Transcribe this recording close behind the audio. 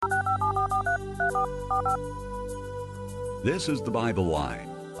This is The Bible Line,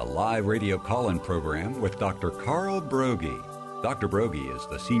 a live radio call-in program with Dr. Carl Broggi. Dr. Broggi is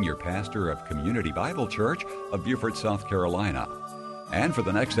the senior pastor of Community Bible Church of Beaufort, South Carolina. And for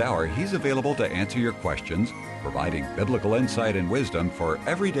the next hour, he's available to answer your questions, providing biblical insight and wisdom for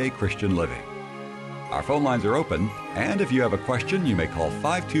everyday Christian living. Our phone lines are open, and if you have a question, you may call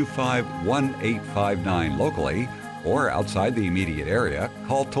 525-1859 locally, or outside the immediate area,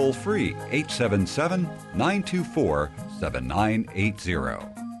 call toll-free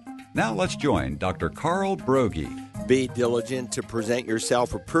 877-924-7980. Now let's join Dr. Carl Broggi. Be diligent to present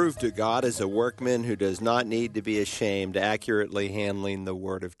yourself approved to God as a workman who does not need to be ashamed, accurately handling the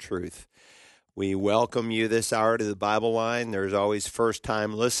word of truth. We welcome you this hour to the Bible Line. There's always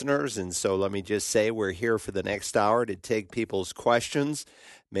first-time listeners, and so let me just say we're here for the next hour to take people's questions.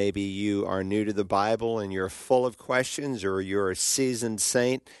 Maybe you are new to the Bible and you're full of questions, or you're a seasoned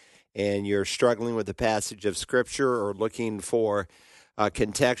saint and you're struggling with a passage of Scripture or looking for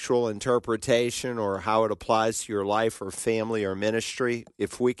contextual interpretation or how it applies to your life or family or ministry.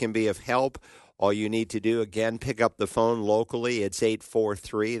 If we can be of help, all you need to do, again, pick up the phone locally. It's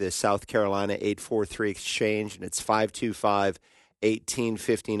 843, the South Carolina 843 Exchange, and it's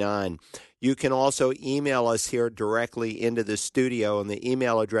 525-1859. You can also email us here directly into the studio, and the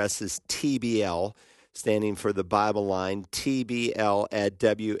email address is TBL, standing for the Bible Line,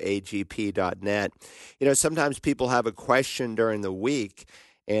 tbl@wagp.net. You know, sometimes people have a question during the week,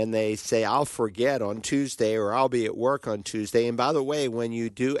 and they say, I'll forget on Tuesday, or I'll be at work on Tuesday. And by the way, when you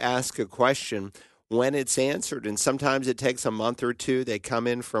do ask a question, when it's answered, and sometimes it takes a month or two, they come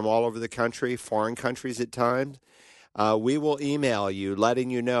in from all over the country, foreign countries at times, we will email you letting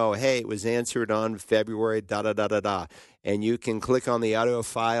you know, hey, it was answered on February, da-da-da-da-da. And you can click on the audio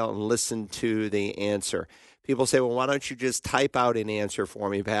file and listen to the answer. People say, well, why don't you just type out an answer for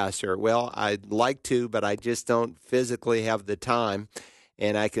me, Pastor? Well, I'd like to, but I just don't physically have the time.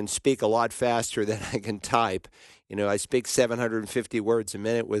 And I can speak a lot faster than I can type. You know, I speak 750 words a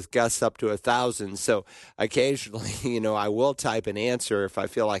minute with gusts up to 1,000. So occasionally, you know, I will type an answer if I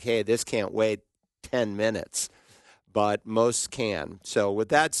feel like, hey, this can't wait 10 minutes. But most can. So with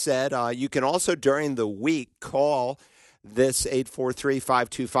that said, you can also during the week call this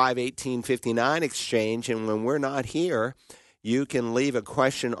 843-525-1859 exchange. And when we're not here, you can leave a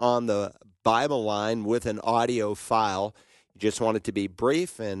question on the Bible Line with an audio file. You just want it to be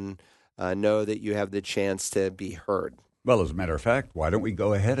brief and know that you have the chance to be heard. Well, as a matter of fact, why don't we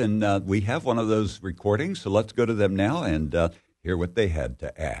go ahead and we have one of those recordings, so let's go to them now and hear what they had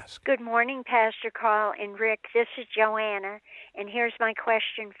to ask. Good morning, Pastor Carl and Rick. This is Joanna, and here's my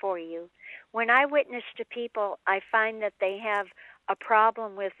question for you. When I witness to people, I find that they have a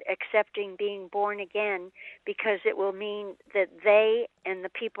problem with accepting being born again because it will mean that they and the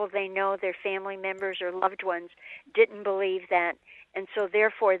people they know, their family members or loved ones, didn't believe that, and so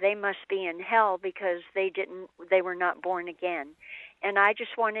therefore they must be in hell because they were not born again. And I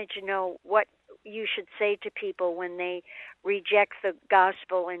just wanted to know what you should say to people when they reject the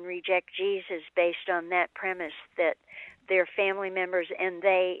gospel and reject Jesus based on that premise that their family members and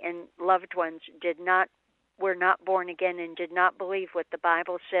they and loved ones were not born again and did not believe what the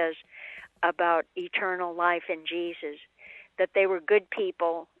Bible says about eternal life in Jesus, that they were good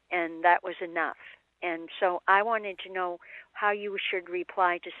people and that was enough. And so I wanted to know how you should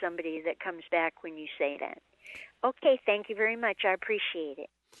reply to somebody that comes back when you say that. Okay, thank you very much. I appreciate it.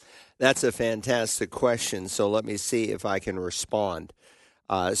 That's a fantastic question, so let me see if I can respond.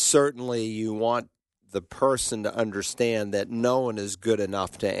 Certainly, you want the person to understand that no one is good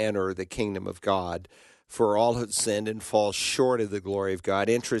enough to enter the kingdom of God, for all have sinned and fall short of the glory of God.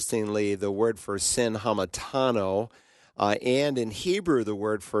 Interestingly, the word for sin, hamatano, and in Hebrew, the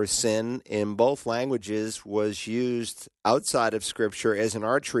word for sin in both languages was used outside of Scripture as an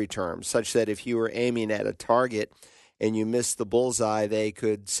archery term, such that if you were aiming at a target and you missed the bullseye, they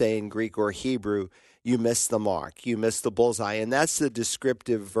could say in Greek or Hebrew, you missed the mark, you missed the bullseye. And that's the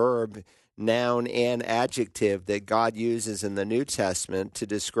descriptive verb, noun, and adjective that God uses in the New Testament to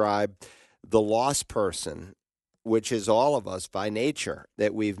describe the lost person, which is all of us by nature,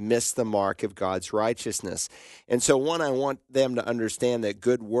 that we've missed the mark of God's righteousness. And so, I want them to understand that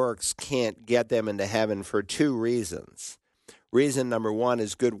good works can't get them into heaven for two reasons. Reason number one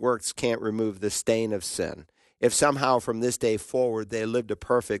is good works can't remove the stain of sin. If somehow from this day forward they lived a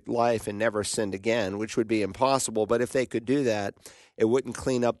perfect life and never sinned again, which would be impossible, but if they could do that, it wouldn't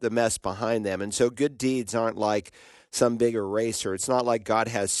clean up the mess behind them. And so good deeds aren't like some big eraser. It's not like God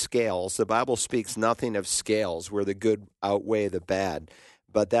has scales. The Bible speaks nothing of scales where the good outweigh the bad.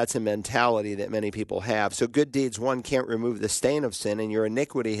 But that's a mentality that many people have. So good deeds, one, can't remove the stain of sin, and your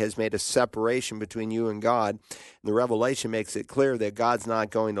iniquity has made a separation between you and God. And the Revelation makes it clear that God's not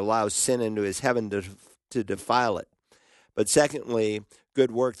going to allow sin into his heaven to defile it. But secondly,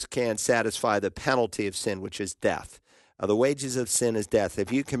 good works can't satisfy the penalty of sin, which is death. The wages of sin is death.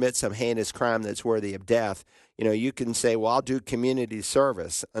 If you commit some heinous crime that's worthy of death, you can say, well, I'll do community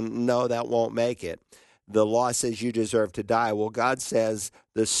service. And no, that won't make it. The law says you deserve to die. Well, God says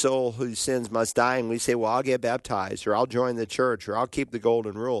the soul whose sins must die, and we say, well, I'll get baptized, or I'll join the church, or I'll keep the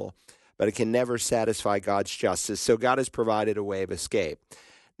golden rule. But it can never satisfy God's justice. So God has provided a way of escape.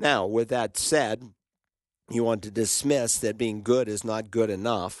 Now, with that said, you want to dismiss that being good is not good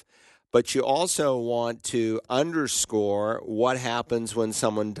enough, but you also want to underscore what happens when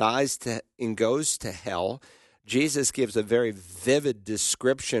someone dies and goes to hell. Jesus gives a very vivid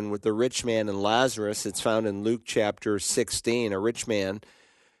description with the rich man and Lazarus. It's found in Luke chapter 16, a rich man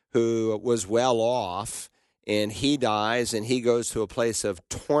who was well off, and he dies, and he goes to a place of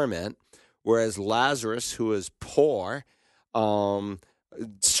torment, whereas Lazarus, who is poor,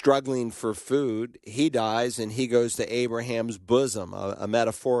 struggling for food, he dies, and he goes to Abraham's bosom, a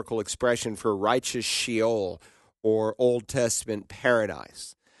metaphorical expression for righteous Sheol or Old Testament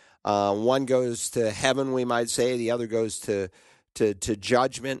paradise. One goes to heaven, we might say. The other goes to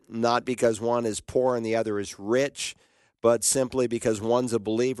judgment, not because one is poor and the other is rich, but simply because one's a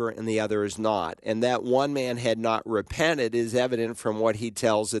believer and the other is not. And that one man had not repented is evident from what he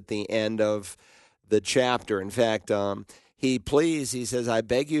tells at the end of the chapter. In fact, he pleads, he says, I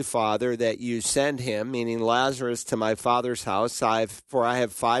beg you, Father, that you send him, meaning Lazarus, to my father's house, for I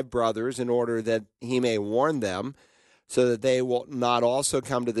have 5 brothers, in order that he may warn them, so that they will not also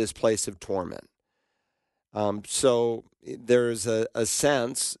come to this place of torment. So there's a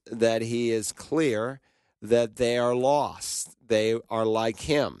sense that he is clear that they are lost. They are like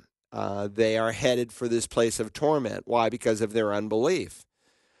him. They are headed for this place of torment. Why? Because of their unbelief.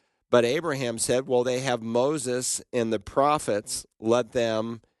 But Abraham said, well, they have Moses and the prophets. Let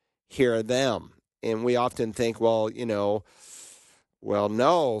them hear them. And we often think, well,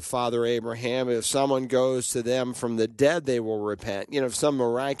 no, Father Abraham, if someone goes to them from the dead, they will repent. If some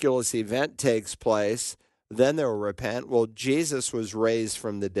miraculous event takes place, then they'll repent. Well, Jesus was raised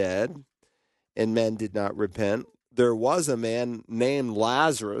from the dead, and men did not repent. There was a man named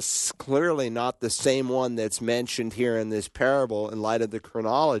Lazarus, clearly not the same one that's mentioned here in this parable in light of the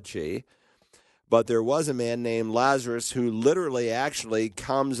chronology, but there was a man named Lazarus who literally actually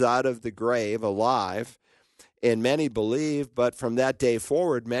comes out of the grave alive. And many believe, but from that day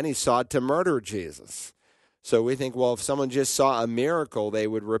forward, many sought to murder Jesus. So we think, well, if someone just saw a miracle, they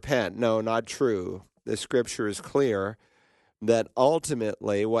would repent. No, not true. The scripture is clear that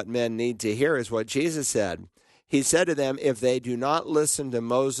ultimately what men need to hear is what Jesus said. He said to them, if they do not listen to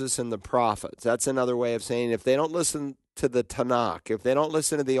Moses and the prophets, that's another way of saying if they don't listen to the Tanakh, if they don't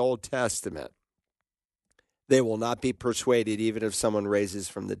listen to the Old Testament, they will not be persuaded even if someone rises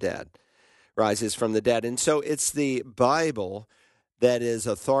from the dead. And so it's the Bible that is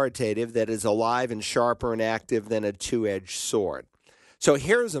authoritative, that is alive and sharper and active than a two-edged sword. So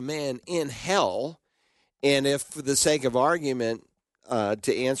here's a man in hell, and if for the sake of argument,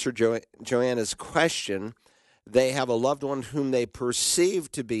 to answer Joanna's question, they have a loved one whom they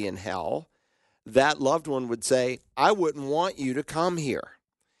perceive to be in hell, that loved one would say, I wouldn't want you to come here.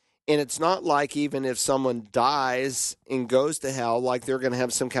 And it's not like even if someone dies and goes to hell, like they're going to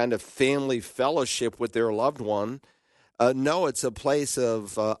have some kind of family fellowship with their loved one. No, it's a place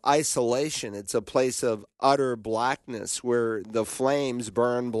of isolation. It's a place of utter blackness where the flames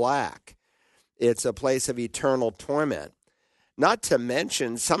burn black. It's a place of eternal torment. Not to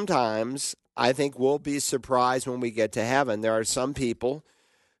mention, sometimes I think we'll be surprised when we get to heaven. There are some people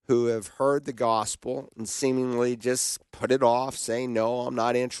who have heard the gospel and seemingly just put it off, saying, no, I'm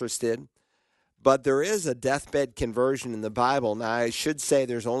not interested. But there is a deathbed conversion in the Bible. Now, I should say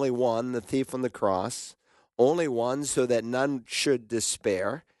there's only one, the thief on the cross, only one so that none should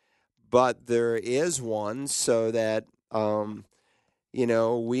despair. But there is one so that,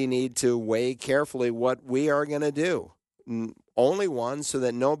 we need to weigh carefully what we are going to do. Only one so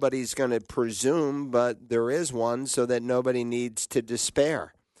that nobody's going to presume, but there is one so that nobody needs to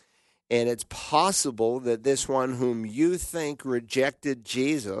despair. And it's possible that this one whom you think rejected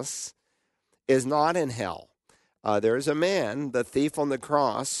Jesus is not in hell. There's a man, the thief on the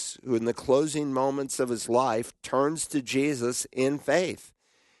cross, who in the closing moments of his life turns to Jesus in faith.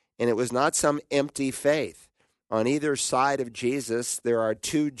 And it was not some empty faith. On either side of Jesus, there are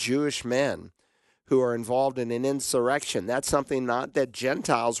 2 Jewish men who are involved in an insurrection. That's something not that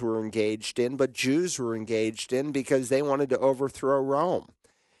Gentiles were engaged in, but Jews were engaged in because they wanted to overthrow Rome.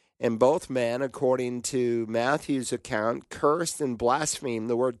 And both men, according to Matthew's account, cursed and blasphemed.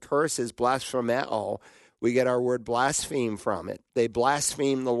 The word curse is blasphemeo. We get our word blaspheme from it. They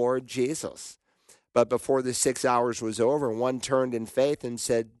blasphemed the Lord Jesus. But before the 6 hours was over, one turned in faith and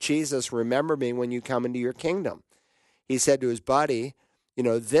said, Jesus, remember me when you come into your kingdom. He said to his buddy,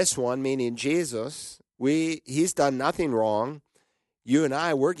 this one, meaning Jesus, he's done nothing wrong. You and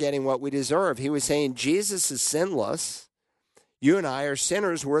I, we're getting what we deserve. He was saying Jesus is sinless. You and I are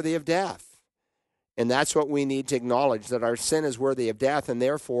sinners worthy of death. And that's what we need to acknowledge, that our sin is worthy of death, and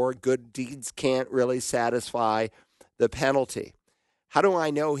therefore good deeds can't really satisfy the penalty. How do I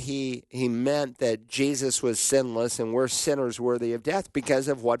know he meant that Jesus was sinless and we're sinners worthy of death? Because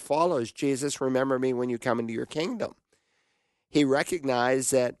of what follows. Jesus, remember me when you come into your kingdom. He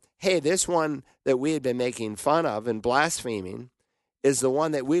recognized that, hey, this one that we had been making fun of and blaspheming is the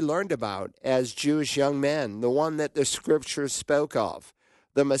one that we learned about as Jewish young men, the one that the Scriptures spoke of,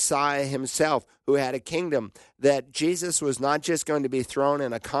 the Messiah himself, who had a kingdom, that Jesus was not just going to be thrown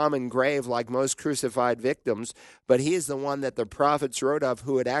in a common grave like most crucified victims, but he is the one that the prophets wrote of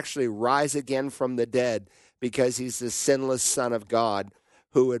who would actually rise again from the dead because he's the sinless Son of God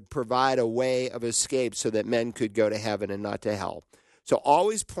who would provide a way of escape so that men could go to heaven and not to hell. So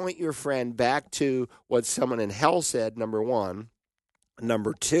always point your friend back to what someone in hell said, number one.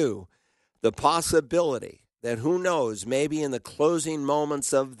 Number two, the possibility that who knows, maybe in the closing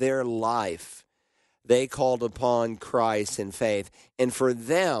moments of their life, they called upon Christ in faith. And for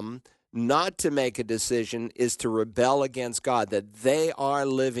them not to make a decision is to rebel against God, that they are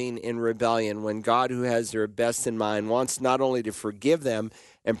living in rebellion when God, who has their best in mind, wants not only to forgive them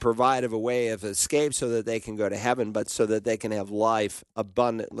and provide a way of escape so that they can go to heaven, but so that they can have life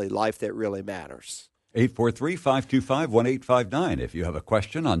abundantly, life that really matters. 843-525-1859 if you have a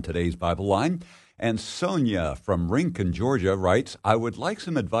question on today's Bible Line. And Sonia from Rincon, Georgia writes, I would like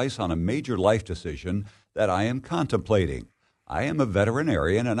some advice on a major life decision that I am contemplating. I am a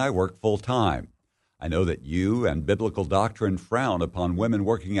veterinarian and I work full-time. I know that you and biblical doctrine frown upon women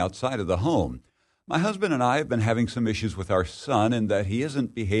working outside of the home. My husband and I have been having some issues with our son in that he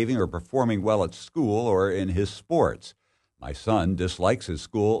isn't behaving or performing well at school or in his sports. My son dislikes his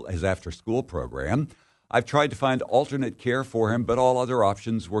after-school program. I've tried to find alternate care for him, but all other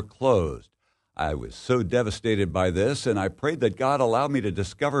options were closed. I was so devastated by this, and I prayed that God allow me to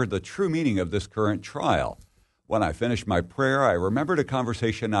discover the true meaning of this current trial. When I finished my prayer, I remembered a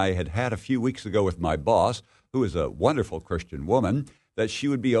conversation I had had a few weeks ago with my boss, who is a wonderful Christian woman, that she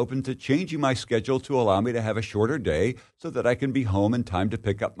would be open to changing my schedule to allow me to have a shorter day so that I can be home in time to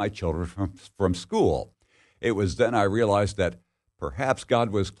pick up my children from school. It was then I realized that perhaps God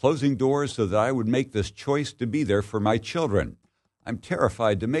was closing doors so that I would make this choice to be there for my children. I'm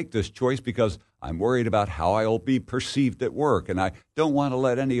terrified to make this choice because I'm worried about how I will be perceived at work, and I don't want to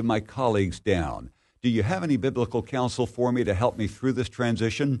let any of my colleagues down. Do you have any biblical counsel for me to help me through this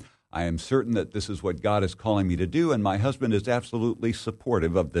transition? I am certain that this is what God is calling me to do, and my husband is absolutely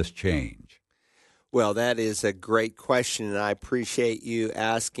supportive of this change. Well, that is a great question, and I appreciate you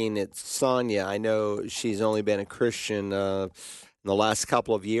asking it, Sonia. I know she's only been a Christian in the last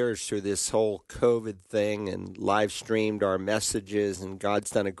couple of years through this whole COVID thing and live streamed our messages, and God's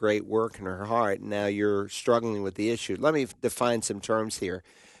done a great work in her heart. Now you're struggling with the issue. Let me define some terms here.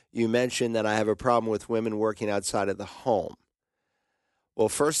 You mentioned that I have a problem with women working outside of the home. Well,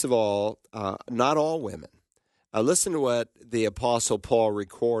 first of all, not all women. Listen to what the Apostle Paul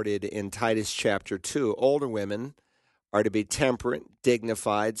recorded in Titus chapter 2. Older women are to be temperate,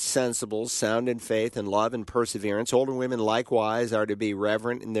 dignified, sensible, sound in faith and love and perseverance. Older women likewise are to be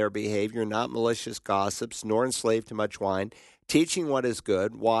reverent in their behavior, not malicious gossips, nor enslaved to much wine, teaching what is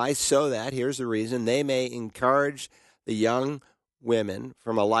good. Why? So that, here's the reason, they may encourage the young women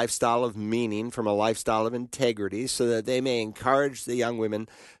from a lifestyle of meaning, from a lifestyle of integrity, so that they may encourage the young women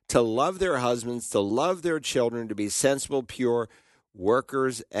to love their husbands, to love their children, to be sensible, pure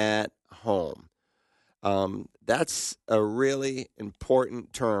workers at home. That's a really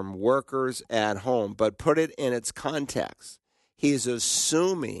important term, workers at home, but put it in its context. He's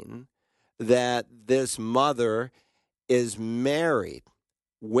assuming that this mother is married.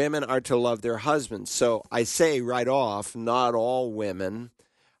 Women are to love their husbands. So I say right off, not all women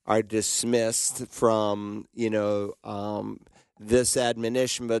are dismissed from, this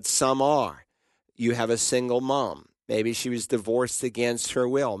admonition, but some are. You have a single mom. Maybe she was divorced against her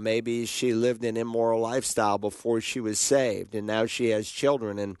will. Maybe she lived an immoral lifestyle before she was saved, and now she has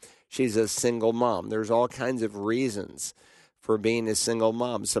children, and she's a single mom. There's all kinds of reasons for being a single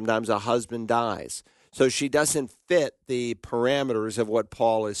mom. Sometimes a husband dies. So she doesn't fit the parameters of what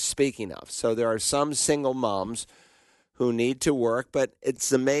Paul is speaking of. So there are some single moms who need to work, but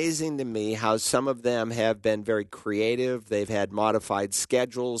it's amazing to me how some of them have been very creative. They've had modified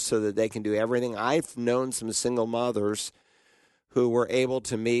schedules so that they can do everything. I've known some single mothers who were able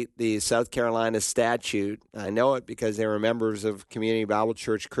to meet the South Carolina statute. I know it because they were members of Community Bible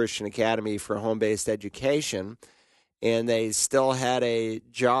Church Christian Academy for Home-Based Education, and they still had a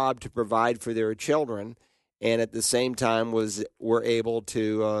job to provide for their children, and at the same time were able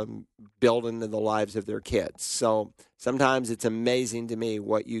to build into the lives of their kids. So sometimes it's amazing to me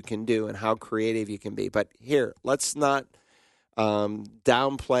what you can do and how creative you can be. But here, let's not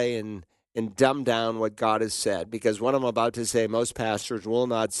downplay and dumb down what God has said, because what I'm about to say, most pastors will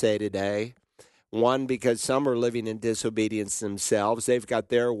not say today. One, because some are living in disobedience themselves. They've got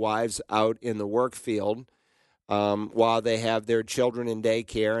their wives out in the work field while they have their children in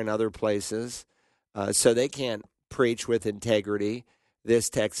daycare and other places. So they can't preach with integrity this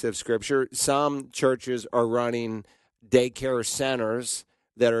text of Scripture. Some churches are running daycare centers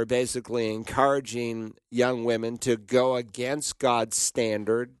that are basically encouraging young women to go against God's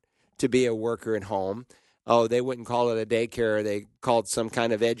standard to be a worker at home. Oh, they wouldn't call it a daycare. They called some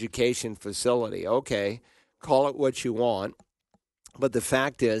kind of education facility. Okay, call it what you want. But the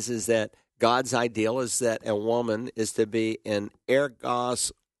fact is that God's ideal is that a woman is to be an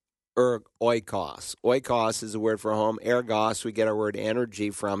ergos oikos. Oikos is a word for home. Ergos, we get our word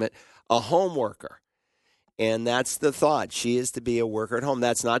energy from it, a home worker. And that's the thought. She is to be a worker at home.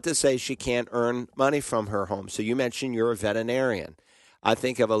 That's not to say she can't earn money from her home. So you mentioned you're a veterinarian. I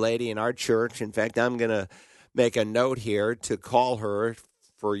think of a lady in our church. In fact, I'm going to make a note here to call her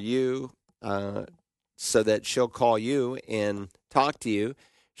for you so that she'll call you and talk to you.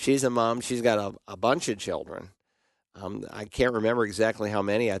 She's a mom. She's got a bunch of children. I can't remember exactly how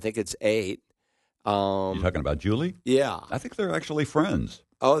many. I think it's 8. You're talking about Julie? Yeah. I think they're actually friends.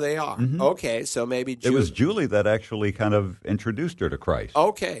 Oh, they are? Mm-hmm. Okay, so maybe Julie. It was Julie that actually kind of introduced her to Christ.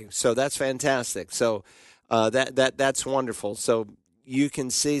 Okay, so that's fantastic. So that's wonderful. So you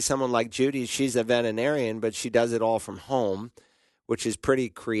can see someone like Judy, she's a veterinarian, but she does it all from home, which is pretty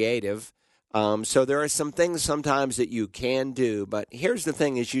creative. So there are some things sometimes that you can do. But here's the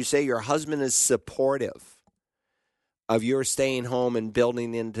thing, is you say your husband is supportive of your staying home and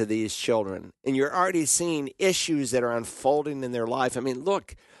building into these children. And you're already seeing issues that are unfolding in their life. I mean,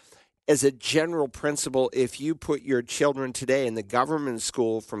 look, as a general principle, if you put your children today in the government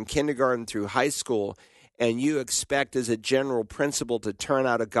school from kindergarten through high school, and you expect as a general principle to turn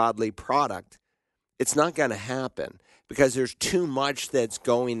out a godly product, it's not going to happen because there's too much that's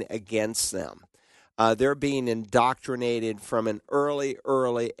going against them. They're being indoctrinated from an early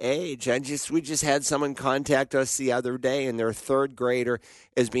age. We just had someone contact us the other day, and their third grader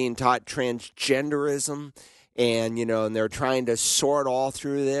is being taught transgenderism, and they're trying to sort all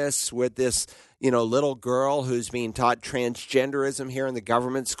through this with this, little girl who's being taught transgenderism here in the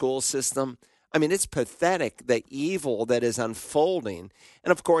government school system. I mean, it's pathetic, the evil that is unfolding.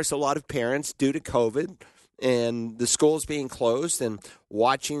 And, of course, a lot of parents, due to COVID and the schools being closed and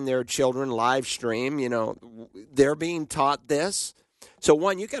watching their children live stream, they're being taught this. So,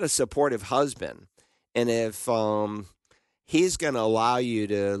 one, you got a supportive husband. And if he's going to allow you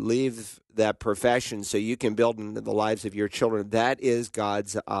to leave that profession so you can build into the lives of your children, that is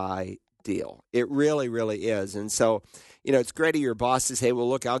God's ideal. It really, really is. And so, it's great of your boss to say, well,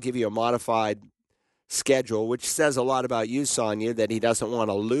 look, I'll give you a modified schedule, which says a lot about you, Sonia, that he doesn't want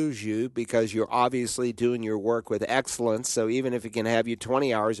to lose you because you're obviously doing your work with excellence. So even if he can have you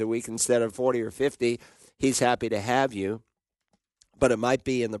 20 hours a week instead of 40 or 50, he's happy to have you. But it might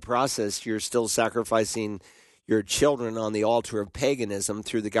be in the process you're still sacrificing your children on the altar of paganism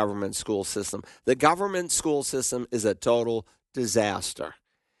through the government school system. The government school system is a total disaster.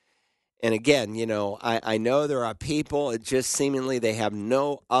 And again, I know there are people, it just seemingly they have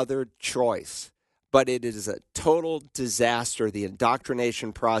no other choice. But it is a total disaster, the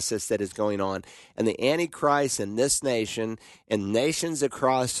indoctrination process that is going on. And the Antichrist in this nation and nations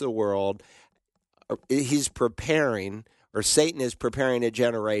across the world, he's preparing, or Satan is preparing a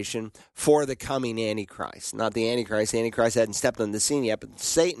generation for the coming Antichrist. Not the Antichrist. The Antichrist hadn't stepped on the scene yet, but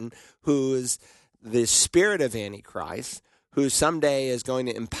Satan, who is the spirit of Antichrist, who someday is going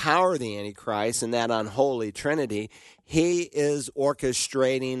to empower the Antichrist in that unholy trinity, he is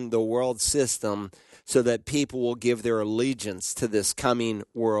orchestrating the world system so that people will give their allegiance to this coming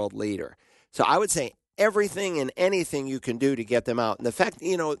world leader. So I would say everything and anything you can do to get them out. And the fact,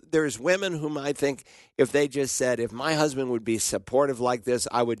 there's women whom I think if they just said, if my husband would be supportive like this,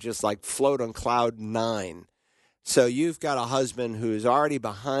 I would just float on cloud 9. So you've got a husband who's already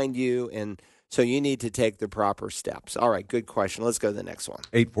behind you and So you need to take the proper steps. All right, good question. Let's go to the next one.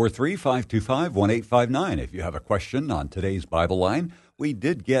 843-525-1859. If you have a question on today's Bible Line, we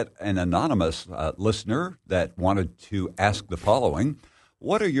did get an anonymous listener that wanted to ask the following.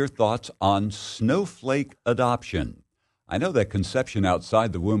 What are your thoughts on snowflake adoption? I know that conception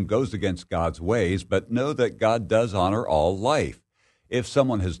outside the womb goes against God's ways, but know that God does honor all life. If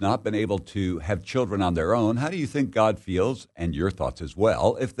someone has not been able to have children on their own, how do you think God feels, and your thoughts as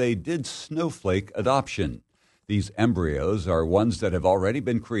well, if they did snowflake adoption? These embryos are ones that have already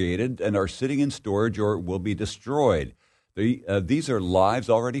been created and are sitting in storage or will be destroyed. These are lives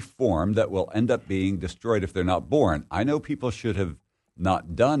already formed that will end up being destroyed if they're not born. I know people should have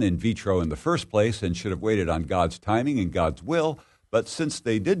not done in vitro in the first place and should have waited on God's timing and God's will, but since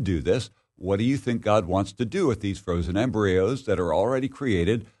they did do this, what do you think God wants to do with these frozen embryos that are already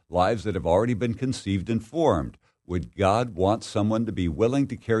created, lives that have already been conceived and formed? Would God want someone to be willing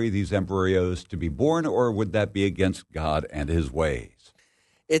to carry these embryos to be born, or would that be against God and his ways?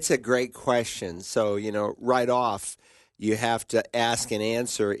 It's a great question. So, right off, you have to ask and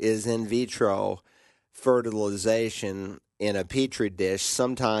answer, is in vitro fertilization in a petri dish,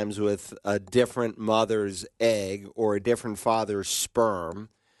 sometimes with a different mother's egg or a different father's sperm,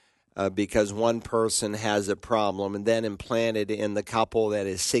 because one person has a problem and then implanted in the couple that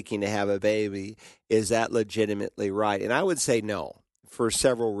is seeking to have a baby, is that legitimately right? And I would say no, for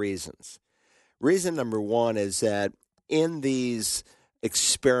several reasons. Reason number one is that in these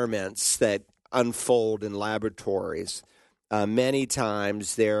experiments that unfold in laboratories, many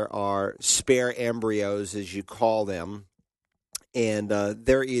times there are spare embryos, as you call them, and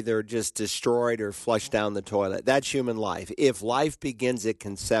they're either just destroyed or flushed down the toilet. That's human life. If life begins at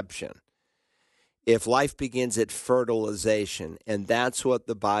conception, if life begins at fertilization, and that's what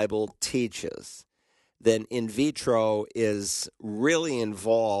the Bible teaches, then in vitro is really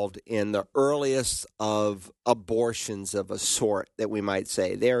involved in the earliest of abortions of a sort that we might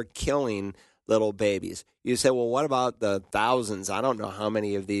say. They're killing little babies. You say, well, what about the thousands? I don't know how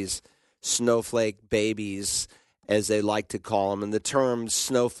many of these snowflake babies, as they like to call them. And the term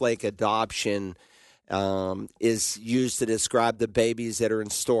snowflake adoption is used to describe the babies that are in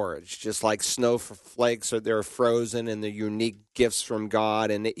storage, just like snowflakes they're frozen and they're unique gifts from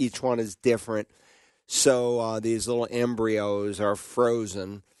God, and each one is different. So these little embryos are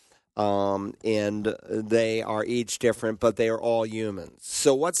frozen, and they are each different, but they are all humans.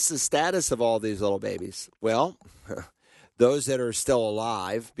 So what's the status of all these little babies? Well, those that are still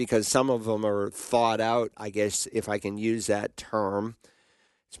alive, because some of them are thawed out, I guess, if I can use that term.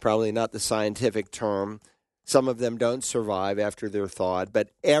 It's probably not the scientific term. Some of them don't survive after they're thawed, but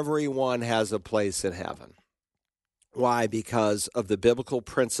everyone has a place in heaven. Why? Because of the biblical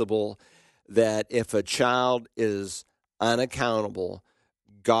principle that if a child is unaccountable,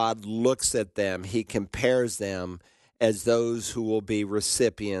 God looks at them, he compares them as those who will be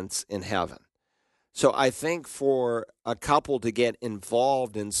recipients in heaven. So I think for a couple to get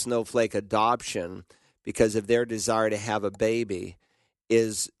involved in snowflake adoption because of their desire to have a baby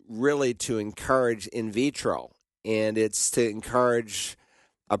is really to encourage in vitro. And it's to encourage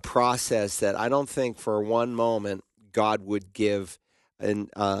a process that I don't think for one moment God would give and,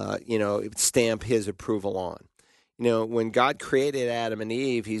 stamp his approval on. When God created Adam and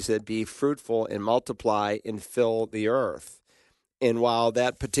Eve, he said, be fruitful and multiply and fill the earth. And while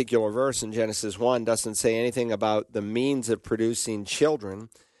that particular verse in Genesis 1 doesn't say anything about the means of producing children,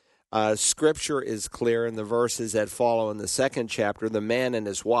 Scripture is clear in the verses that follow in the second chapter, the man and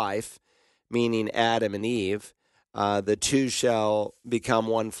his wife, meaning Adam and Eve, the two shall become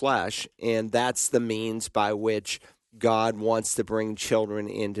one flesh, and that's the means by which God wants to bring children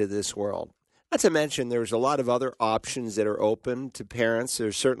into this world. Not to mention there's a lot of other options that are open to parents.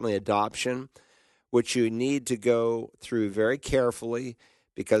 There's certainly adoption, which you need to go through very carefully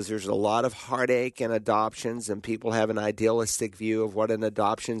because there's a lot of heartache in adoptions, and people have an idealistic view of what an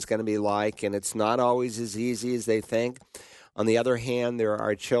adoption is going to be like, and it's not always as easy as they think. On the other hand, there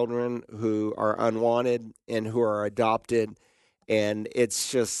are children who are unwanted and who are adopted, and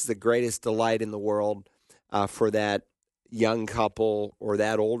it's just the greatest delight in the world for that young couple or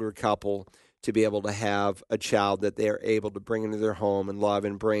that older couple to be able to have a child that they're able to bring into their home and love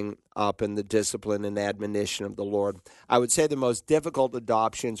and bring up in the discipline and admonition of the Lord. I would say the most difficult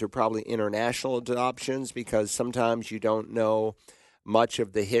adoptions are probably international adoptions because sometimes you don't know much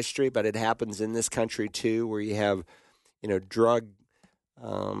of the history, but it happens in this country too, where you have, drug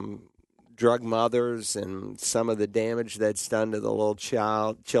mothers and some of the damage that's done to the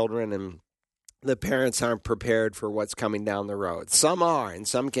little children, and the parents aren't prepared for what's coming down the road. Some are, and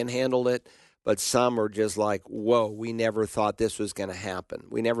some can handle it, but some are just like, whoa, we never thought this was going to happen.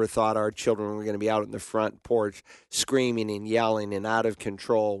 We never thought our children were going to be out on the front porch screaming and yelling and out of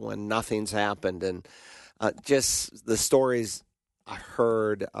control when nothing's happened. And just the stories I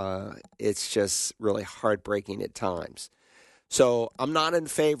heard, it's just really heartbreaking at times. So I'm not in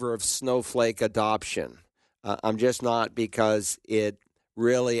favor of snowflake adoption. I'm just not, because it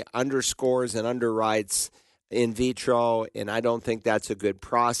really underscores and underwrites in vitro, and I don't think that's a good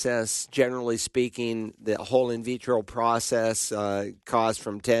process. Generally speaking, the whole in vitro process costs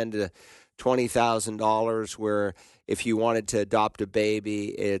from $10,000 to $20,000, where if you wanted to adopt a baby,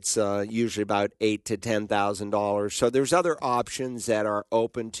 it's usually about $8,000 to $10,000. So there's other options that are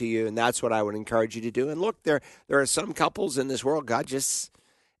open to you, and that's what I would encourage you to do. And look, there are some couples in this world, God just,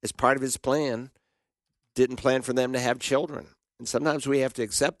 as part of his plan, didn't plan for them to have children. And sometimes we have to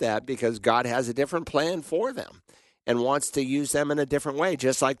accept that because God has a different plan for them and wants to use them in a different way,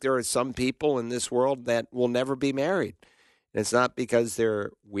 just like there are some people in this world that will never be married. And it's not because they're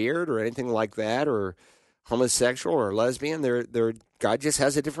weird or anything like that, or homosexual or lesbian. God just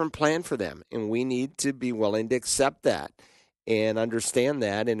has a different plan for them, and we need to be willing to accept that and understand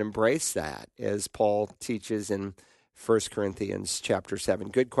that and embrace that, as Paul teaches in 1 Corinthians chapter 7.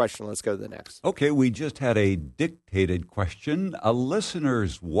 Good question. Let's go to the next. Okay, we just had a dictated question. A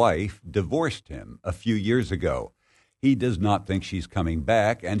listener's wife divorced him a few years ago. He does not think she's coming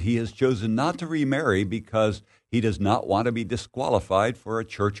back, and he has chosen not to remarry because he does not want to be disqualified for a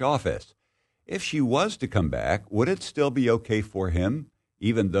church office. If she was to come back, would it still be okay for him,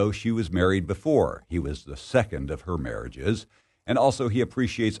 even though she was married before? He was the second of her marriages, and also he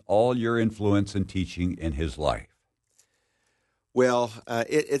appreciates all your influence and teaching in his life. Well,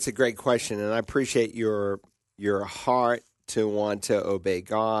 it's a great question, and I appreciate your heart to want to obey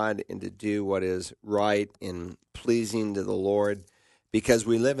God and to do what is right and pleasing to the Lord, because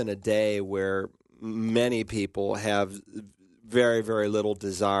we live in a day where many people have very, very little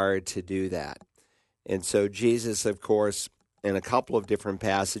desire to do that. And so Jesus, of course, in a couple of different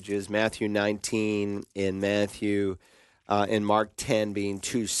passages, Matthew 19 and and Mark 10 being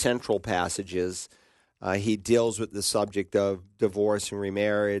two central passages, he deals with the subject of divorce and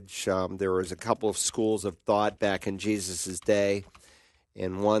remarriage. There was a couple of schools of thought back in Jesus' day,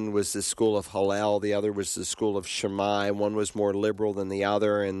 and one was the school of Hillel, the other was the school of Shammai. One was more liberal than the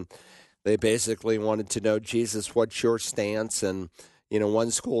other, and they basically wanted to know, Jesus, what's your stance? And,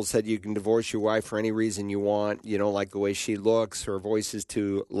 one school said you can divorce your wife for any reason you want. You don't like the way she looks, her voice is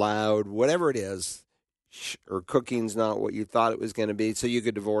too loud, whatever it is. Her cooking's not what you thought it was going to be, so you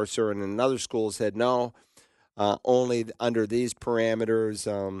could divorce her. And another school said no, only under these parameters.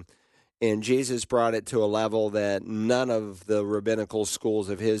 And Jesus brought it to a level that none of the rabbinical schools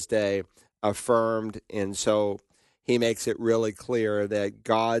of his day affirmed. And so he makes it really clear that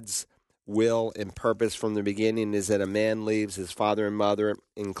God's will and purpose from the beginning is that a man leaves his father and mother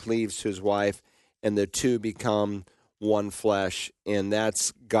and cleaves to his wife, and the two become one flesh. And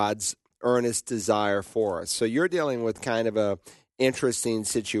that's God's earnest desire for us. So you're dealing with kind of a interesting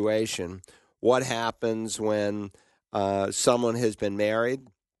situation. What happens when someone has been married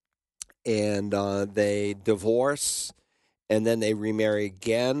and they divorce, and then they remarry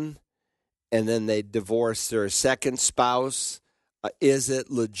again, and then they divorce their second spouse? Is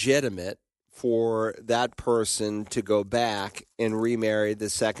it legitimate for that person to go back and remarry the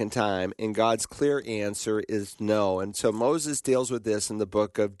second time? And God's clear answer is no. And so Moses deals with this in the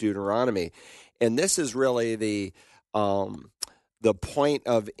book of Deuteronomy. And this is really the point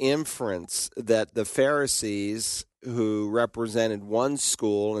of inference that the Pharisees, who represented one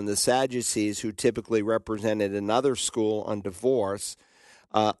school, and the Sadducees, who typically represented another school on divorce,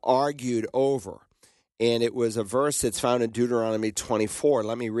 argued over. And it was a verse that's found in Deuteronomy 24.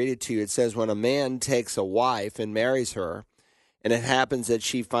 Let me read it to you. It says, when a man takes a wife and marries her, and it happens that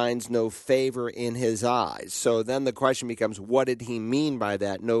she finds no favor in his eyes. So then the question becomes, what did he mean by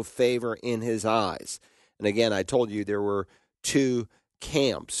that, no favor in his eyes? And again, I told you there were two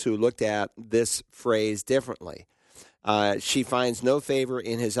camps who looked at this phrase differently. She finds no favor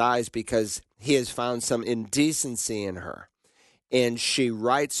in his eyes because he has found some indecency in her. And he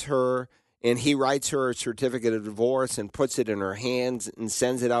writes her a certificate of divorce and puts it in her hands and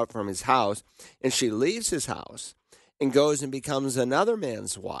sends it out from his house. And she leaves his house and goes and becomes another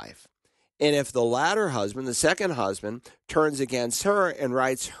man's wife. And if the latter husband, the second husband, turns against her and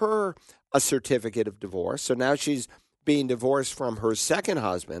writes her a certificate of divorce, so now she's being divorced from her second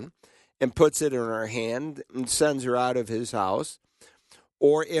husband and puts it in her hand and sends her out of his house,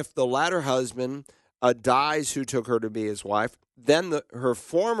 or if the latter husband dies who took her to be his wife, then her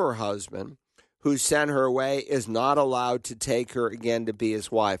former husband who sent her away is not allowed to take her again to be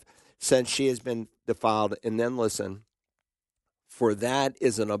his wife. since she has been defiled. And then listen, for that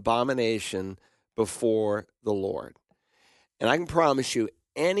is an abomination before the Lord. And I can promise you,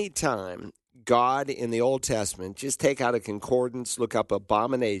 anytime God in the Old Testament, just take out a concordance, look up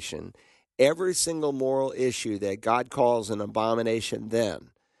abomination, every single moral issue that God calls an abomination then,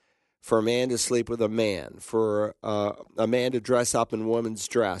 for a man to sleep with a man, for a man to dress up in woman's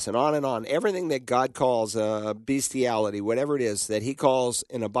dress, and on, everything that God calls bestiality, whatever it is that he calls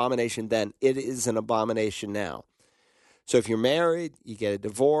an abomination then, it is an abomination now. So if you're married, you get a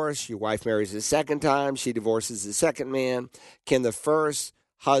divorce, your wife marries a second time, she divorces the second man, can the first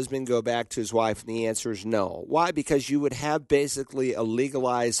husband go back to his wife? And the answer is no. Why? Because you would have basically a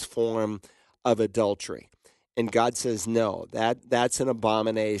legalized form of adultery. And God says no, that's an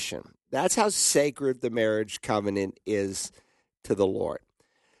abomination. That's how sacred the marriage covenant is to the Lord.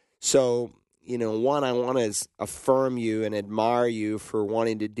 So, one, I want to affirm you and admire you for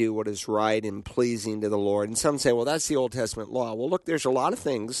wanting to do what is right and pleasing to the Lord. And some say, well, that's the Old Testament law. Well, look, there's a lot of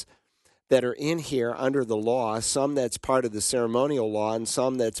things that are in here under the law, some that's part of the ceremonial law and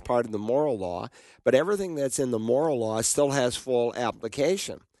some that's part of the moral law. But everything that's in the moral law still has full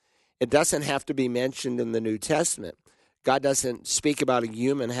application. It doesn't have to be mentioned in the New Testament. God doesn't speak about a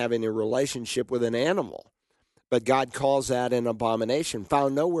human having a relationship with an animal. But God calls that an abomination,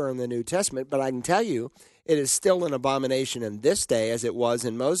 found nowhere in the New Testament. But I can tell you, it is still an abomination in this day as it was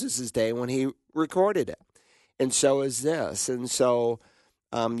in Moses' day when he recorded it. And so is this. And so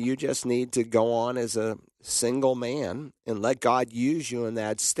you just need to go on as a single man and let God use you in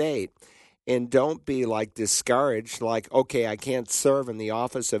that state. And don't be discouraged, okay, I can't serve in the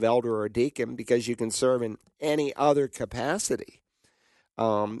office of elder or deacon, because you can serve in any other capacity.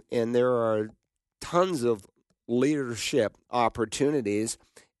 And there are tons of leadership opportunities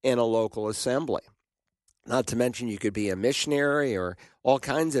in a local assembly. Not to mention you could be a missionary or all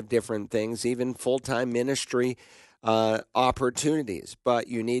kinds of different things, even full-time ministry opportunities. But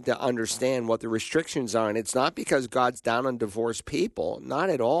you need to understand what the restrictions are. And it's not because God's down on divorced people, not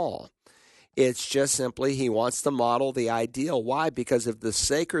at all. It's just simply he wants to model the ideal. Why? Because of the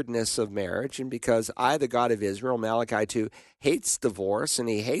sacredness of marriage, and because I, the God of Israel, Malachi 2, hates divorce, and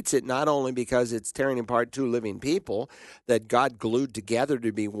he hates it not only because it's tearing apart two living people that God glued together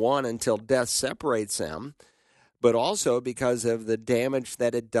to be one until death separates them, but also because of the damage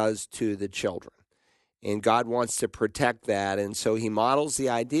that it does to the children. And God wants to protect that, and so he models the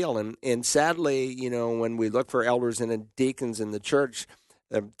ideal. And sadly, when we look for elders and deacons in the church,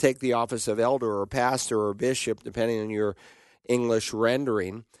 take the office of elder or pastor or bishop, depending on your English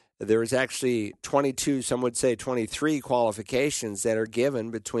rendering, there's actually 22, some would say 23 qualifications that are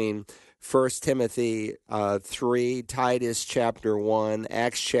given between 1 Timothy 3, Titus chapter 1,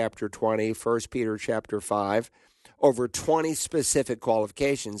 Acts chapter 20, 1 Peter chapter 5, over 20 specific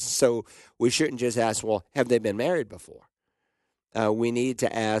qualifications. So we shouldn't just ask, well, have they been married before? We need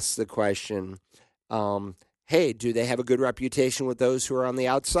to ask the question, hey, do they have a good reputation with those who are on the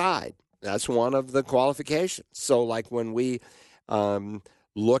outside? That's one of the qualifications. So when we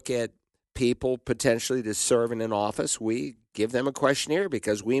look at people potentially to serve in an office, we give them a questionnaire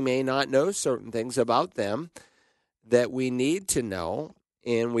because we may not know certain things about them that we need to know,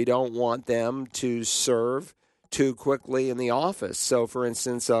 and we don't want them to serve too quickly in the office. So, for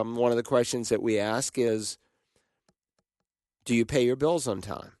instance, one of the questions that we ask is, do you pay your bills on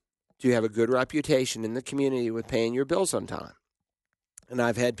time? Do you have a good reputation in the community with paying your bills on time? And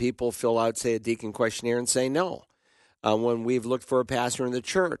I've had people fill out, say, a deacon questionnaire and say no. When we've looked for a pastor in the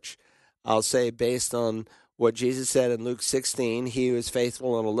church, I'll say based on what Jesus said in Luke 16, he who is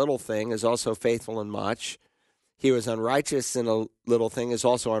faithful in a little thing is also faithful in much. He who is unrighteous in a little thing is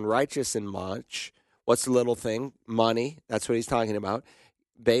also unrighteous in much. What's the little thing? Money. That's what he's talking about.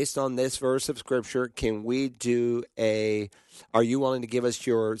 Based on this verse of Scripture, can we do are you willing to give us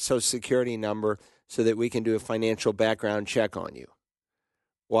your Social Security number so that we can do a financial background check on you?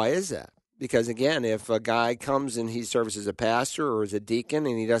 Why is that? Because, again, if a guy comes and he serves as a pastor or as a deacon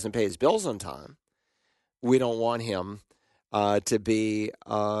and he doesn't pay his bills on time, we don't want him to be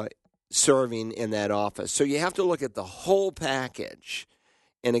serving in that office. So you have to look at the whole package.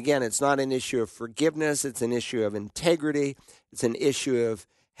 And again, it's not an issue of forgiveness. It's an issue of integrity. It's an issue of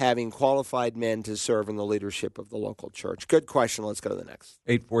having qualified men to serve in the leadership of the local church. Good question. Let's go to the next.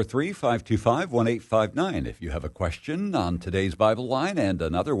 843-525-1859. If you have a question on today's Bible line, and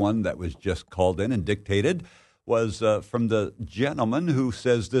another one that was just called in and dictated was from the gentleman who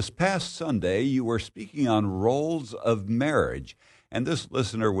says, this past Sunday you were speaking on roles of marriage. And this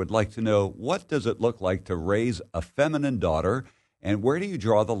listener would like to know, what does it look like to raise a feminine daughter? And where do you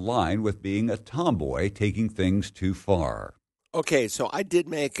draw the line with being a tomboy taking things too far? Okay, so I did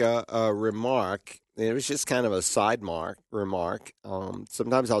make a remark. It was just kind of a side remark.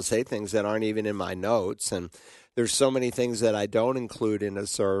 Sometimes I'll say things that aren't even in my notes, and there's so many things that I don't include in a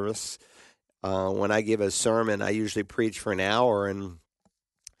service. When I give a sermon, I usually preach for an hour, and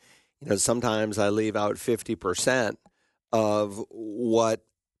sometimes I leave out 50% of what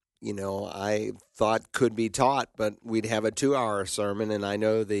I thought could be taught, but we'd have a 2-hour sermon, and I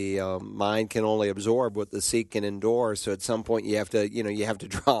know the mind can only absorb what the seat can endure. So at some point, you have to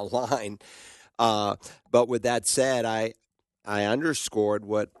draw a line. But with that said, I underscored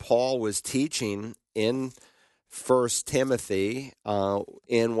what Paul was teaching in 1 Timothy,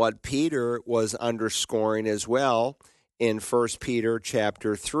 and what Peter was underscoring as well in 1 Peter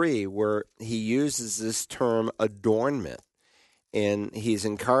chapter 3, where he uses this term adornment. And he's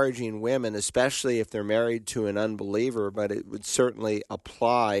encouraging women, especially if they're married to an unbeliever, but it would certainly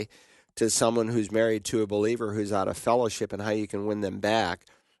apply to someone who's married to a believer who's out of fellowship and how you can win them back.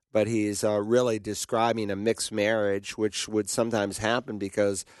 But he's really describing a mixed marriage, which would sometimes happen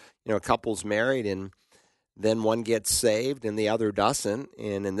because, a couple's married and then one gets saved and the other doesn't.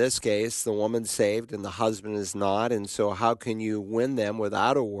 And in this case, the woman's saved and the husband is not. And so how can you win them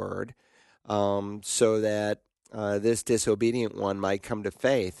without a word so that this disobedient one might come to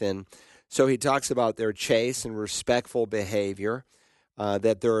faith? And so he talks about their chaste and respectful behavior,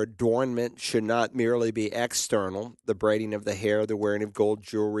 that their adornment should not merely be external, the braiding of the hair, the wearing of gold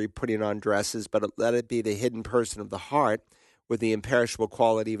jewelry, putting on dresses, but let it be the hidden person of the heart with the imperishable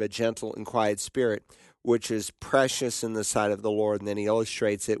quality of a gentle and quiet spirit, which is precious in the sight of the Lord. And then he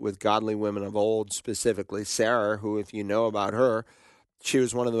illustrates it with godly women of old, specifically Sarah, who, if you know about her, she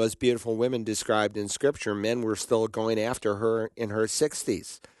was one of the most beautiful women described in Scripture. Men were still going after her in her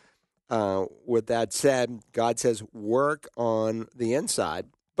 60s. With that said, God says work on the inside,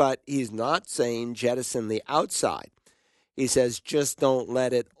 but he's not saying jettison the outside. He says just don't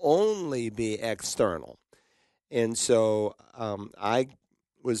let it only be external. And so I'm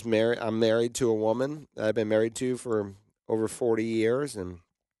married to a woman that I've been married to for over 40 years, and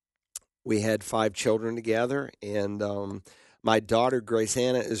we had 5 children together, and my daughter, Grace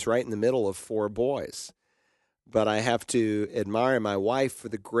Hannah, is right in the middle of 4 boys. But I have to admire my wife for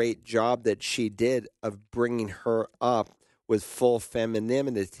the great job that she did of bringing her up with full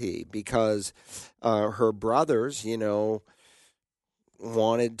femininity, because her brothers,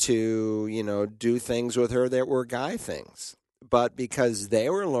 wanted to, do things with her that were guy things. But because they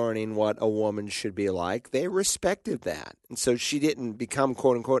were learning what a woman should be like, they respected that. And so she didn't become,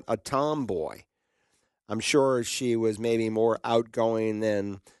 quote unquote, a tomboy. I'm sure she was maybe more outgoing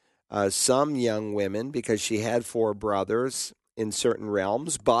than some young women because she had 4 brothers in certain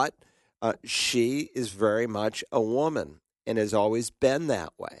realms, but she is very much a woman and has always been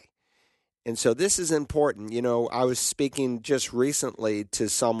that way. And so this is important. I was speaking just recently to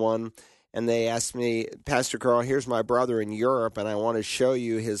someone, and they asked me, Pastor Carl, here's my brother in Europe, and I want to show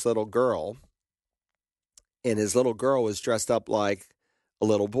you his little girl. And his little girl was dressed up like a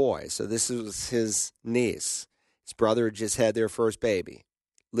little boy. So this was his niece. His brother had just had their first baby.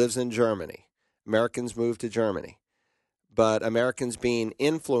 Lives in Germany. Americans moved to Germany. But Americans being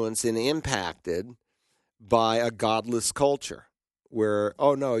influenced and impacted by a godless culture where,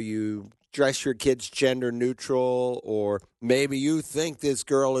 oh no, you dress your kids gender neutral, or maybe you think this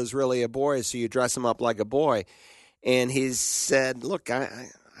girl is really a boy, so you dress him up like a boy. And he said, look, I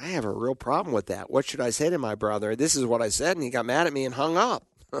have a real problem with that. What should I say to my brother? This is what I said, and he got mad at me and hung up.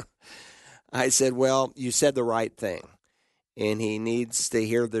 I said, well, you said the right thing, and he needs to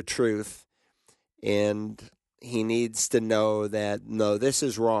hear the truth, and he needs to know that, no, this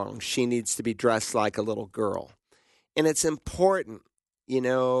is wrong. She needs to be dressed like a little girl. And it's important,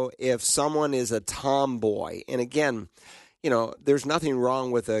 if someone is a tomboy, and again, there's nothing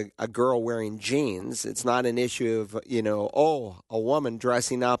wrong with a girl wearing jeans. It's not an issue of, a woman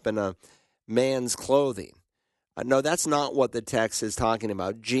dressing up in a man's clothing. No, that's not what the text is talking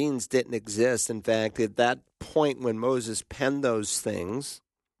about. Jeans didn't exist. In fact, at that point when Moses penned those things,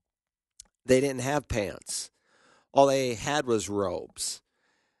 they didn't have pants. All they had was robes.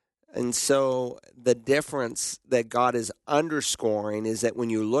 And so the difference that God is underscoring is that when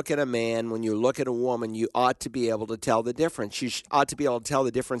you look at a man, when you look at a woman, you ought to be able to tell the difference. You ought to be able to tell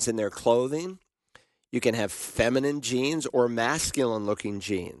the difference in their clothing. You can have feminine jeans or masculine-looking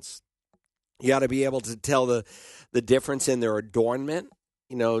jeans. You ought to be able to tell the difference in their adornment.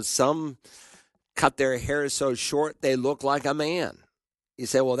 Some cut their hair so short they look like a man. You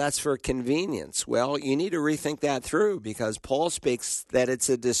say, well, that's for convenience. Well, you need to rethink that through, because Paul speaks that it's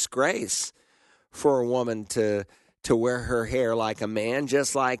a disgrace for a woman to wear her hair like a man,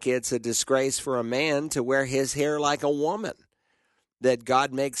 just like it's a disgrace for a man to wear his hair like a woman. that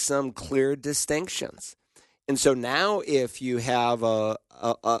God makes some clear distinctions. And so now if you have a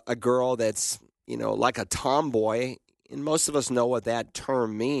girl that's, like a tomboy, and most of us know what that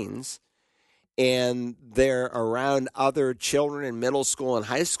term means, and they're around other children in middle school and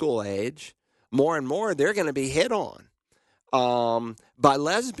high school age, more and more they're going to be hit on by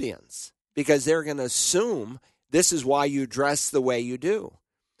lesbians because they're going to assume this is why you dress the way you do.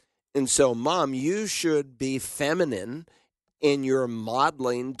 And so, Mom, you should be feminine in your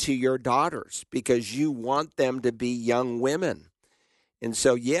modeling to your daughters because you want them to be young women. And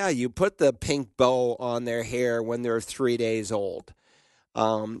so, yeah, you put the pink bow on their hair when they're 3 days old.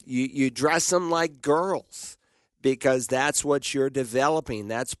 You dress them like girls because that's what you're developing.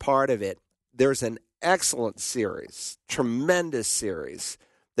 That's part of it. There's an excellent series, tremendous series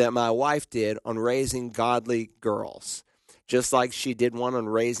that my wife did on raising godly girls, just like she did one on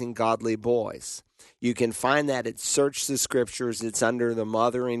raising godly boys. You can find that at Search the Scriptures. It's under the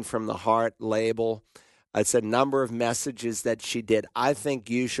Mothering from the Heart label. It's a number of messages that she did. I think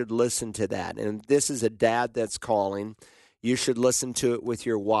you should listen to that. And this is a dad that's calling. You should listen to it with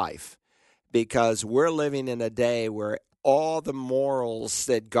your wife because we're living in a day where all the morals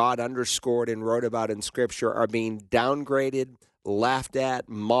that God underscored and wrote about in Scripture are being downgraded, laughed at,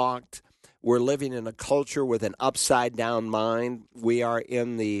 mocked. We're living in a culture with an upside-down mind. We are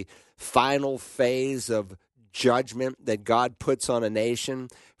in the final phase of judgment that God puts on a nation.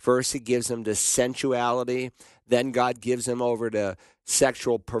 First, he gives them to sensuality. Then God gives them over to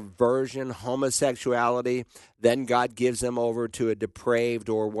sexual perversion, homosexuality. Then God gives them over to a depraved,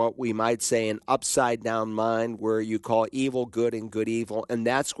 or what we might say an upside-down mind, where you call evil good and good evil. And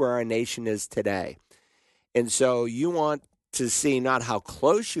that's where our nation is today. And so you want to see not how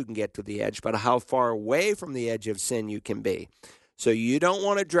close you can get to the edge, but how far away from the edge of sin you can be. So you don't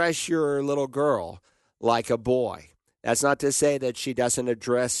want to dress your little girl like a boy. That's not to say that she doesn't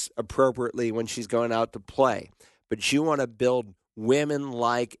dress appropriately when she's going out to play, but you want to build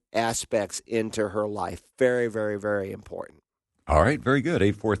women-like aspects into her life. Very, very, very important. All right, very good.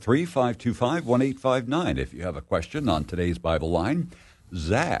 843-525-1859. If you have a question on today's Bible line,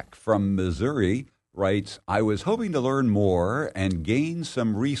 Zach from Missouri writes, I was hoping to learn more and gain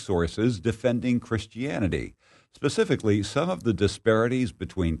some resources defending Christianity, specifically some of the disparities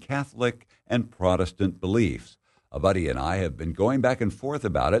between Catholic and Protestant beliefs. A buddy and I have been going back and forth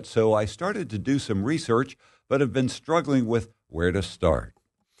about it, so I started to do some research, but have been struggling with where to start.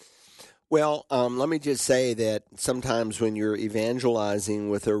 Well, let me just say that sometimes when you're evangelizing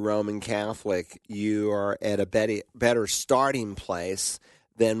with a Roman Catholic, you are at a better starting place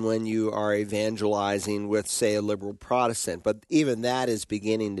than when you are evangelizing with, say, a liberal Protestant. But even that is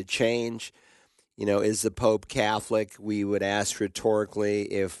beginning to change. Is the Pope Catholic? We would ask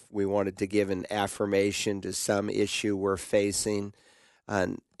rhetorically if we wanted to give an affirmation to some issue we're facing.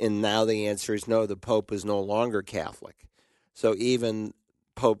 And now the answer is no, the Pope is no longer Catholic. So even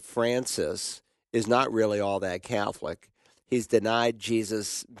Pope Francis is not really all that Catholic. He's denied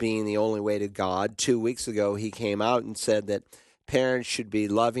Jesus being the only way to God. 2 weeks ago, he came out and said that parents should be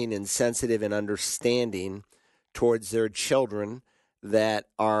loving and sensitive and understanding towards their children that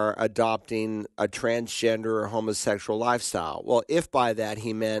are adopting a transgender or homosexual lifestyle. Well, if by that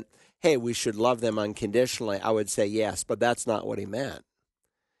he meant, hey, we should love them unconditionally, I would say yes, but that's not what he meant.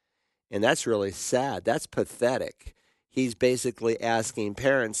 And that's really sad. That's pathetic. He's basically asking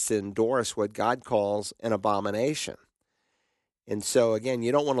parents to endorse what God calls an abomination. And so, again,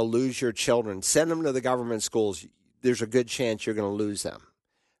 you don't want to lose your children. Send them to the government schools. There's a good chance you're going to lose them.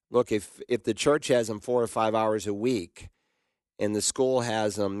 Look, if the church has them 4 or 5 hours a week and the school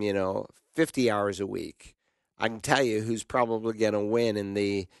has them, 50 hours a week, I can tell you who's probably going to win in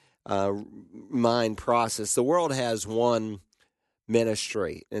the mind process. The world has one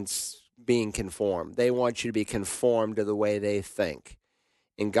ministry. It's being conformed. They want you to be conformed to the way they think.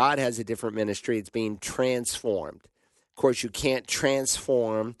 And God has a different ministry. It's being transformed. Of course, you can't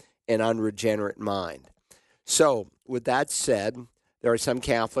transform an unregenerate mind. So, with that said, there are some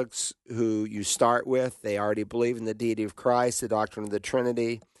Catholics who you start with. They already believe in the deity of Christ, the doctrine of the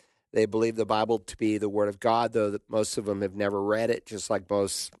Trinity. They believe the Bible to be the Word of God, though most of them have never read it, just like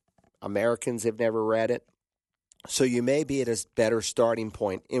most Americans have never read it. So you may be at a better starting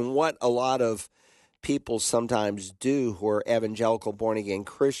point. And what a lot of people sometimes do who are evangelical born-again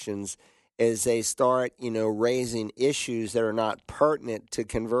Christians is they start, raising issues that are not pertinent to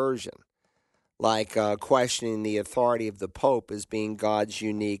conversion, like questioning the authority of the Pope as being God's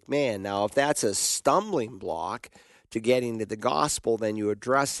unique man. Now, if that's a stumbling block to getting to the gospel, then you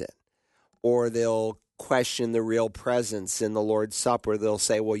address it. Or they'll question the real presence in the Lord's Supper. They'll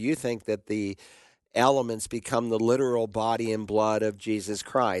say, well, you think that the elements become the literal body and blood of Jesus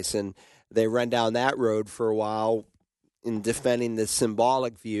Christ. And they run down that road for a while in defending the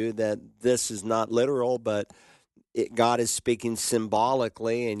symbolic view that this is not literal, but God is speaking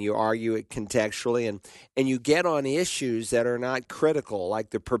symbolically, and you argue it contextually, and you get on issues that are not critical,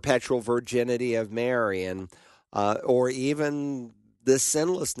 like the perpetual virginity of Mary, and or even the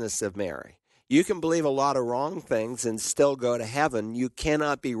sinlessness of Mary. You can believe a lot of wrong things and still go to heaven. You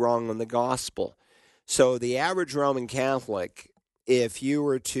cannot be wrong on the gospel. So the average Roman Catholic, if you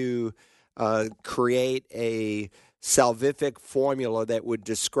were to create a salvific formula that would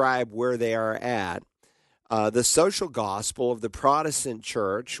describe where they are at, the social gospel of the Protestant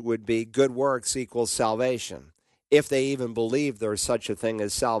church would be good works equals salvation, if they even believe there's such a thing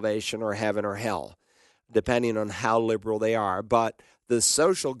as salvation or heaven or hell, depending on how liberal they are. But the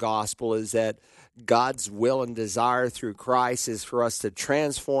social gospel is that God's will and desire through Christ is for us to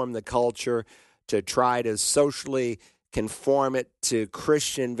transform the culture, to try to socially conform it to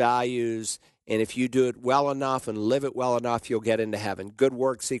Christian values. And if you do it well enough and live it well enough, you'll get into heaven. Good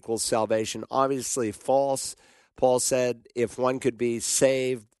works equals salvation. Obviously false. Paul said if one could be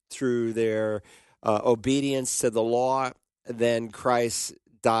saved through their obedience to the law, then Christ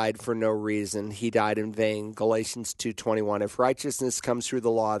died for no reason. He died in vain. Galatians 2:21. If righteousness comes through the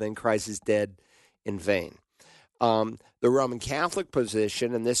law, then Christ is dead in vain. The Roman Catholic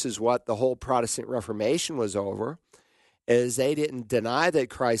position, and this is what the whole Protestant Reformation was over, is they didn't deny that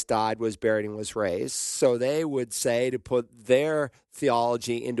Christ died, was buried, and was raised. So they would say, to put their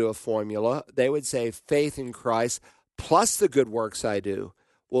theology into a formula, they would say faith in Christ plus the good works I do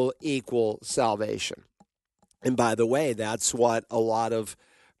will equal salvation. And by the way, that's what a lot of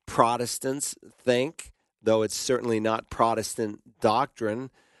Protestants think, though it's certainly not Protestant doctrine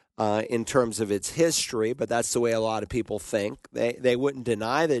in terms of its history, but that's the way a lot of people think. They wouldn't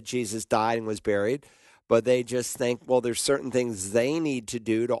deny that Jesus died and was buried, but they just think, well, there's certain things they need to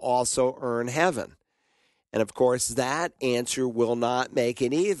do to also earn heaven. And of course, that answer will not make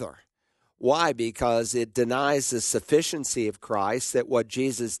it either. Why? Because it denies the sufficiency of Christ, that what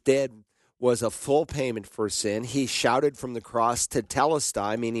Jesus did was a full payment for sin. He shouted from the cross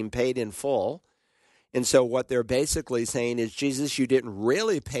tetelestai, meaning paid in full. And so what they're basically saying is, Jesus, you didn't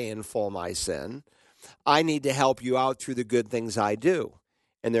really pay in full my sin. I need to help you out through the good things I do.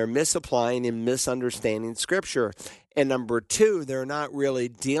 And they're misapplying and misunderstanding Scripture. And number two, they're not really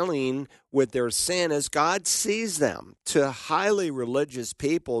dealing with their sin as God sees them. To highly religious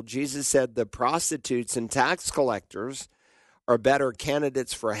people, Jesus said the prostitutes and tax collectors are better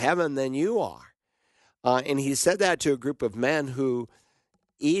candidates for heaven than you are. And he said that to a group of men who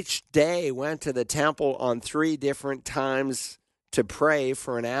each day went to the temple on 3 different times to pray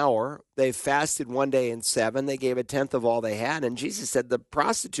for an hour. They fasted one day in 7. They gave 1/10 of all they had. And Jesus said the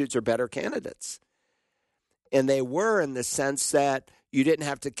prostitutes are better candidates. And they were, in the sense that you didn't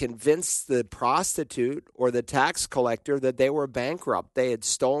have to convince the prostitute or the tax collector that they were bankrupt. They had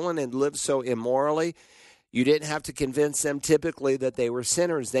stolen and lived so immorally. You didn't have to convince them typically that they were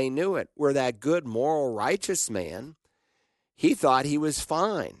sinners. They knew it. Where that good, moral, righteous man, he thought he was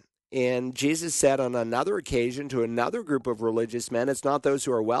fine. And Jesus said on another occasion to another group of religious men, it's not those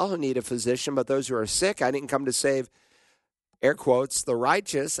who are well who need a physician, but those who are sick. I didn't come to save, air quotes, the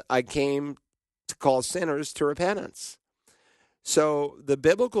righteous. I came to call sinners to repentance. So the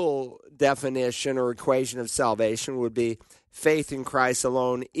biblical definition or equation of salvation would be faith in Christ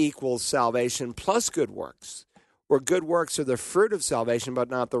alone equals salvation plus good works, where good works are the fruit of salvation but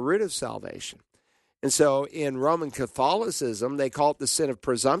not the root of salvation. And so in Roman Catholicism, they call it the sin of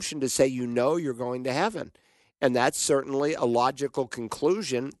presumption to say you know you're going to heaven. And that's certainly a logical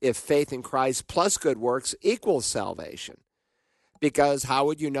conclusion if faith in Christ plus good works equals salvation. Because how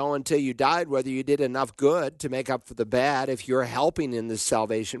would you know until you died whether you did enough good to make up for the bad if you're helping in this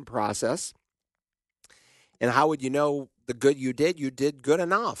salvation process? And how would you know the good you did good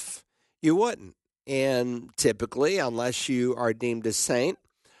enough? You wouldn't. And typically, unless you are deemed a saint,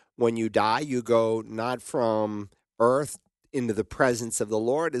 when you die, you go not from earth into the presence of the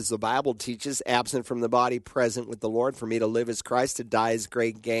Lord, as the Bible teaches, absent from the body, present with the Lord. For me to live as Christ, to die is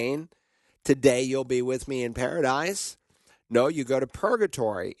great gain. Today you'll be with me in paradise. No, you go to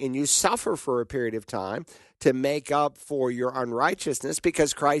purgatory and you suffer for a period of time to make up for your unrighteousness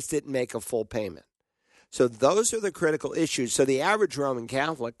because Christ didn't make a full payment. So those are the critical issues. So the average Roman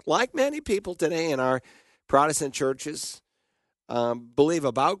Catholic, like many people today in our Protestant churches, believe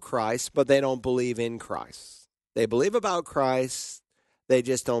about Christ, but they don't believe in Christ. They believe about Christ, they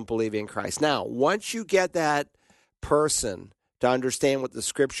just don't believe in Christ. Now, once you get that person to understand what the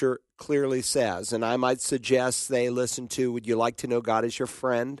Scripture clearly says, and I might suggest they listen to Would You Like to Know God as Your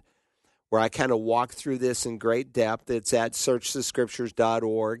Friend, where I kind of walk through this in great depth. It's at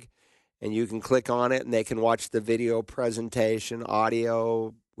searchthescriptures.org, and you can click on it, and they can watch the video presentation,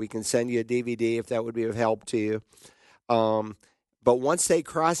 audio. We can send you a DVD if that would be of help to you. But once they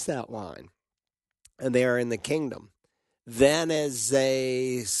cross that line and they are in the kingdom, then as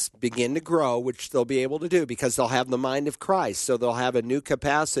they begin to grow, which they'll be able to do because they'll have the mind of Christ, so they'll have a new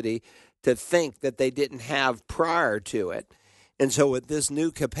capacity to think that they didn't have prior to it. And so with this new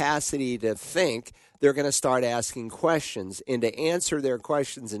capacity to think, they're going to start asking questions. And to answer their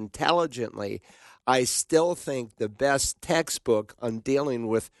questions intelligently, I still think the best textbook on dealing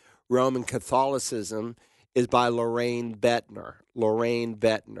with Roman Catholicism is by Loraine Boettner. Loraine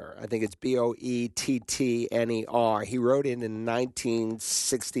Boettner. I think it's Boettner. He wrote it in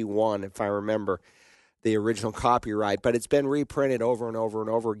 1961, if I remember the original copyright. But it's been reprinted over and over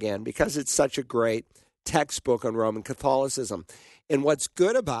and over again because it's such a great textbook on Roman Catholicism. And what's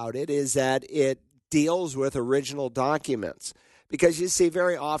good about it is that it deals with original documents. Because you see,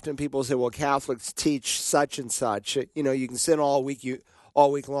 very often people say, well, Catholics teach such and such. You know, you can sin all week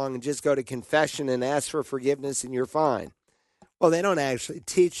long and just go to confession and ask for forgiveness and you're fine. Well, they don't actually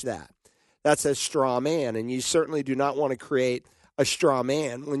teach that. That's a straw man, and you certainly do not want to create a straw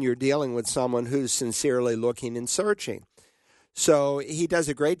man when you're dealing with someone who's sincerely looking and searching. So he does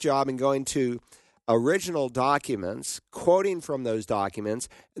a great job in going to original documents, quoting from those documents,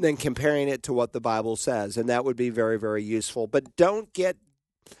 and then comparing it to what the Bible says, and that would be very, very useful. But don't get,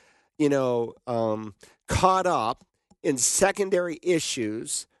 caught up in secondary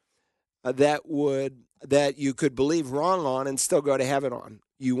issues that you could believe wrong on and still go to heaven on.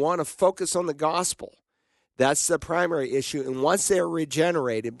 You want to focus on the gospel. That's the primary issue. And once they're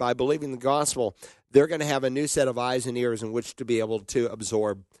regenerated by believing the gospel, they're going to have a new set of eyes and ears in which to be able to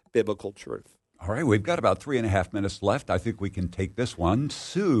absorb biblical truth. All right, we've got about 3.5 minutes left. I think we can take this one.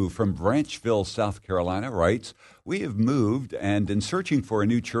 Sue from Branchville, South Carolina writes, we have moved and in searching for a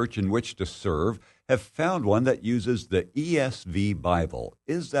new church in which to serve, have found one that uses the ESV Bible.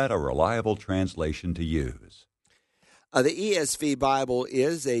 Is that a reliable translation to use? The ESV Bible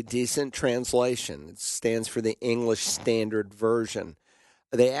is a decent translation. It stands for the English Standard Version.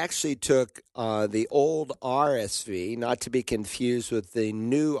 They actually took the old RSV, not to be confused with the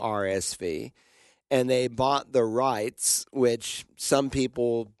new RSV, and they bought the rights, which some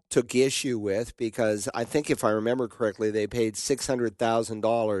people took issue with because I think if I remember correctly, they paid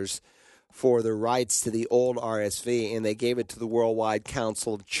 $600,000 for the rights to the old RSV, and they gave it to the Worldwide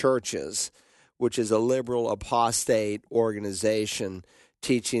Council of Churches, which is a liberal apostate organization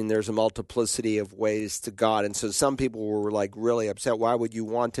teaching there's a multiplicity of ways to God. And so some people were like really upset. Why would you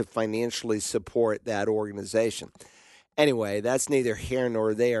want to financially support that organization? Anyway, that's neither here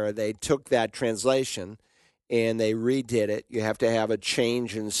nor there. They took that translation and they redid it. You have to have a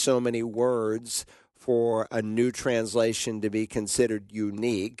change in so many words for a new translation to be considered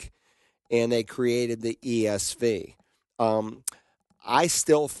unique. And they created the ESV. I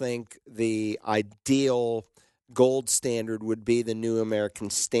still think the ideal gold standard would be the New American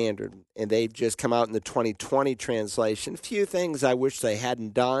Standard. And they've just come out in the 2020 translation. A few things I wish they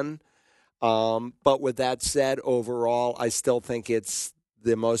hadn't done. But with that said, overall, I still think it's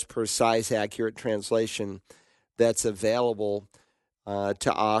the most precise, accurate translation that's available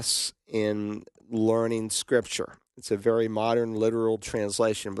to us in learning Scripture. It's a very modern, literal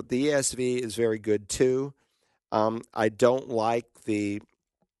translation. But the ESV is very good, too. I don't like the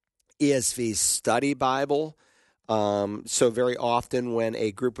ESV Study Bible. So very often when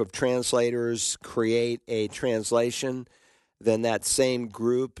a group of translators create a translation, then that same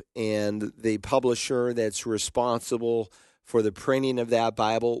group and the publisher that's responsible for the printing of that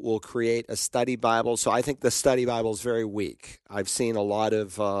Bible will create a study Bible. So I think the study Bible is very weak. I've seen a lot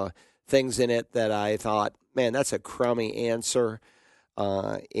of things in it that I thought, man, that's a crummy answer,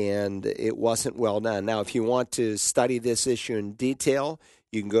 and it wasn't well done. Now, if you want to study this issue in detail,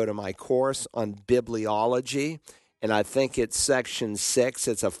 you can go to my course on bibliology, and I think it's section 6.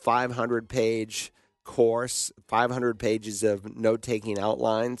 It's a 500-page course, 500 pages of note-taking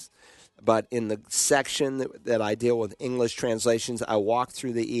outlines. But in the section that I deal with English translations, I walk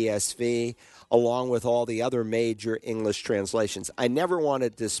through the ESV along with all the other major English translations. I never want to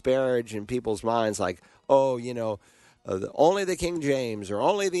disparage in people's minds like, only the King James or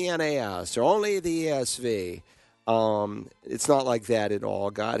only the NAS or only the ESV. It's not like that at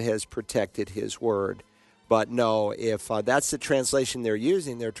all. God has protected his word. But no, if that's the translation they're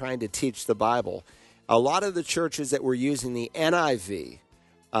using, they're trying to teach the Bible. A lot of the churches that were using the NIV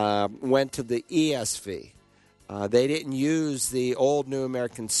went to the ESV. They didn't use the old New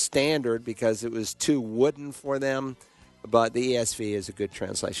American Standard because it was too wooden for them. but the ESV is a good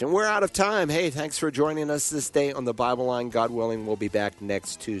translation. We're out of time. Hey, thanks for joining us this day on the Bible Line. God willing, we'll be back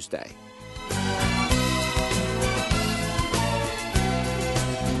next Tuesday.